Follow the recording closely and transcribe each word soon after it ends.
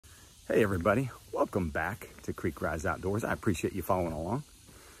Hey everybody, welcome back to Creek Rise Outdoors. I appreciate you following along.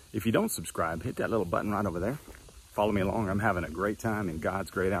 If you don't subscribe, hit that little button right over there. Follow me along. I'm having a great time in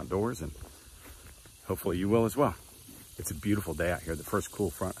God's great outdoors, and hopefully you will as well. It's a beautiful day out here. The first cool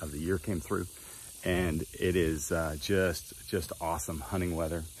front of the year came through, and it is just awesome hunting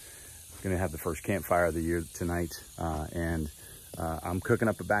weather. Gonna have the first campfire of the year tonight, and I'm cooking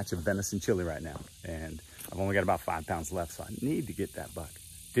up a batch of venison chili right now, and I've only got about 5 pounds left, so I need to get that buck.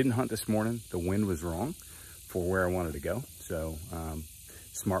 Didn't hunt this morning. The wind was wrong for where I wanted to go. So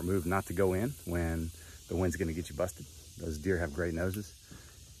smart move not to go in when the wind's gonna get you busted. Those deer have great noses.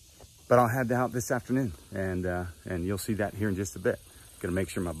 But I'll head out this afternoon, and you'll see that here in just a bit. Gonna make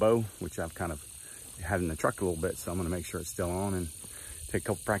sure my bow, which I've kind of had in the truck a little bit, so I'm gonna make sure it's still on and take a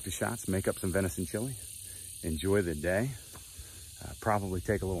couple practice shots, make up some venison chili, enjoy the day, probably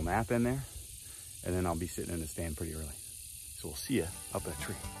take a little nap in there, and then I'll be sitting in the stand pretty early. So we'll see you up in a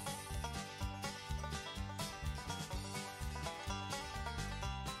tree.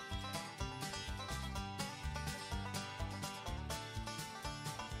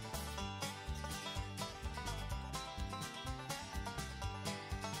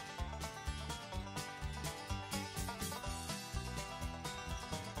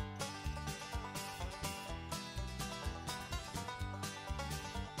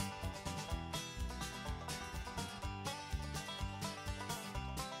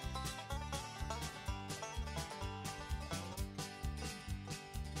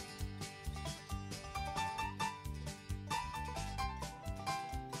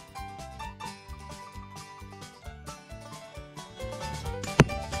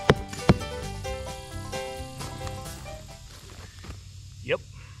 Yep,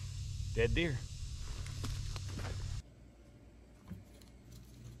 dead deer.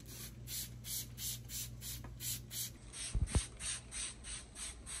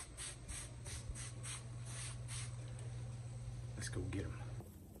 Let's go get him.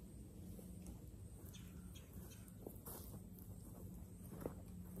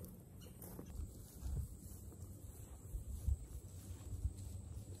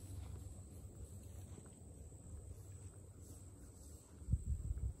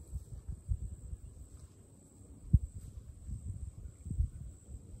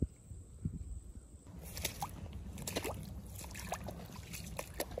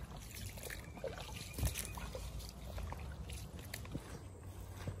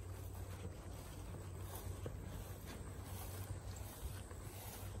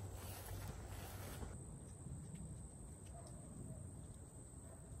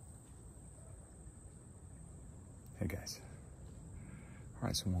 Hey guys, all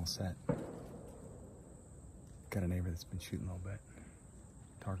right, so I'm all set. Got a neighbor that's been shooting a little bit.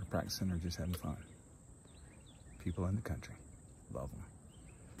 Target practicing or just having fun. People in the country, love them.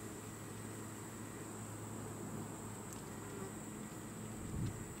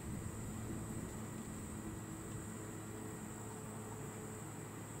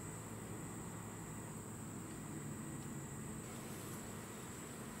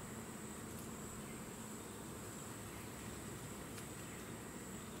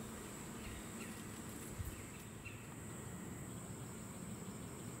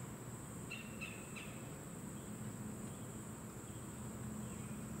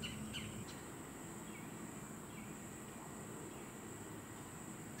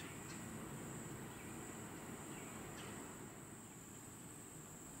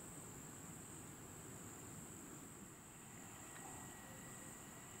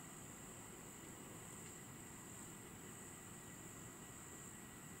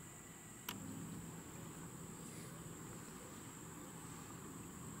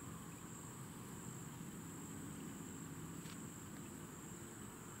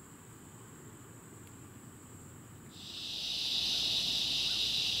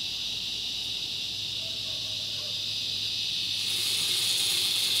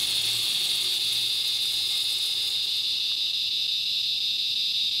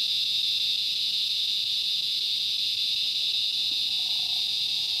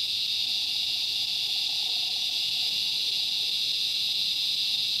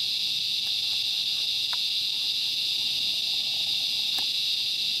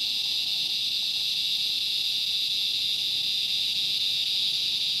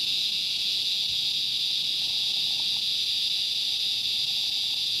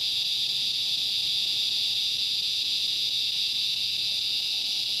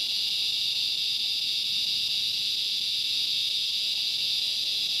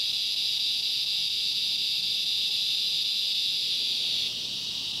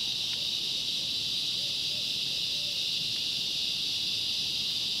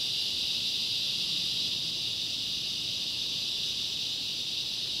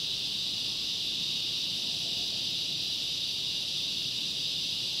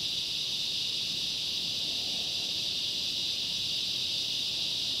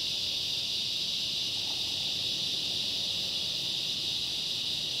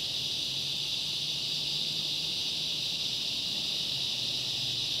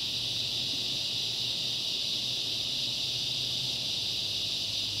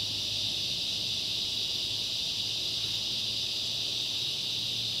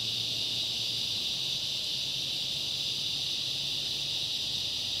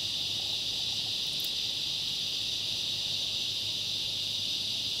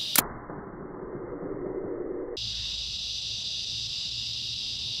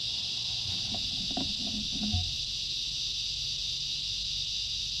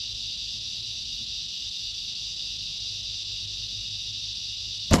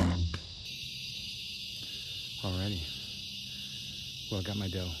 Alrighty. Well, I got my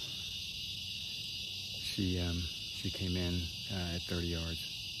doe. She came in at 30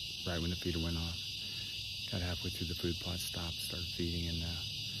 yards, right when the feeder went off. Got halfway through the food plot, stopped, started feeding,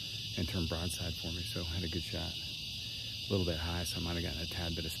 and turned broadside for me, so had a good shot. A little bit high, so I might have gotten a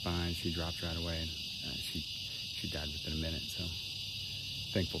tad bit of spine. She dropped right away, and she died within a minute, so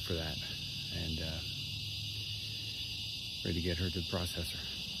thankful for that. And ready to get her to the processor.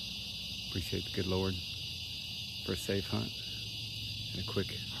 Appreciate the good Lord for a safe hunt and a quick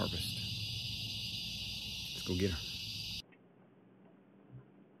harvest. Let's go get her.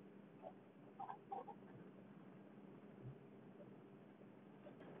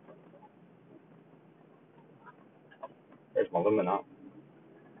 There's my luminop.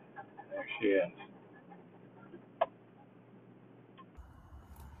 There she is.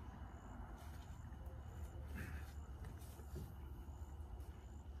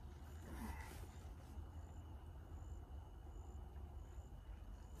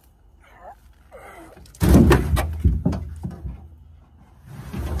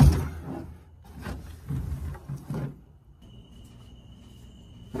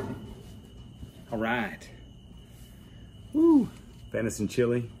 All right. Woo! Venison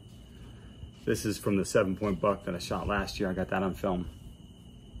chili. This is from the 7-point buck that I shot last year. I got that on film.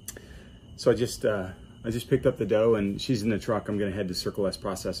 So I just picked up the doe, and she's in the truck. I'm gonna head to Circle S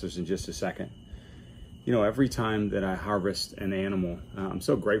Processors in just a second. You know, every time that I harvest an animal, I'm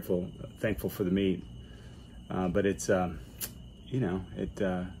so grateful, thankful for the meat. But it's, you know,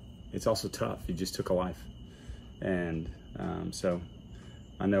 it's also tough. You just took a life, and so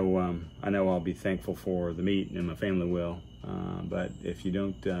I know I'll be thankful for the meat, and my family will. But if you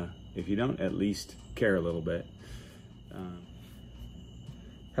don't at least care a little bit.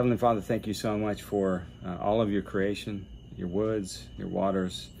 Heavenly Father, thank you so much for all of your creation, your woods, your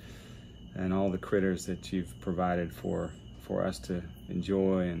waters, and all the critters that you've provided for us to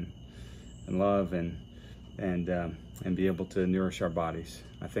enjoy and love and be able to nourish our bodies.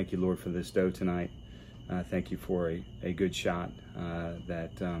 I thank you, Lord, for this doe tonight. Thank you for a good shot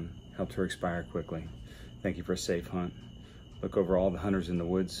that helped her expire quickly. Thank you for a safe hunt. Look over all the hunters in the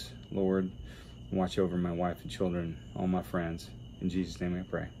woods, Lord. Watch over my wife and children, all my friends. In Jesus' name I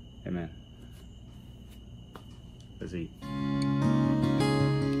pray. Amen. Let's eat.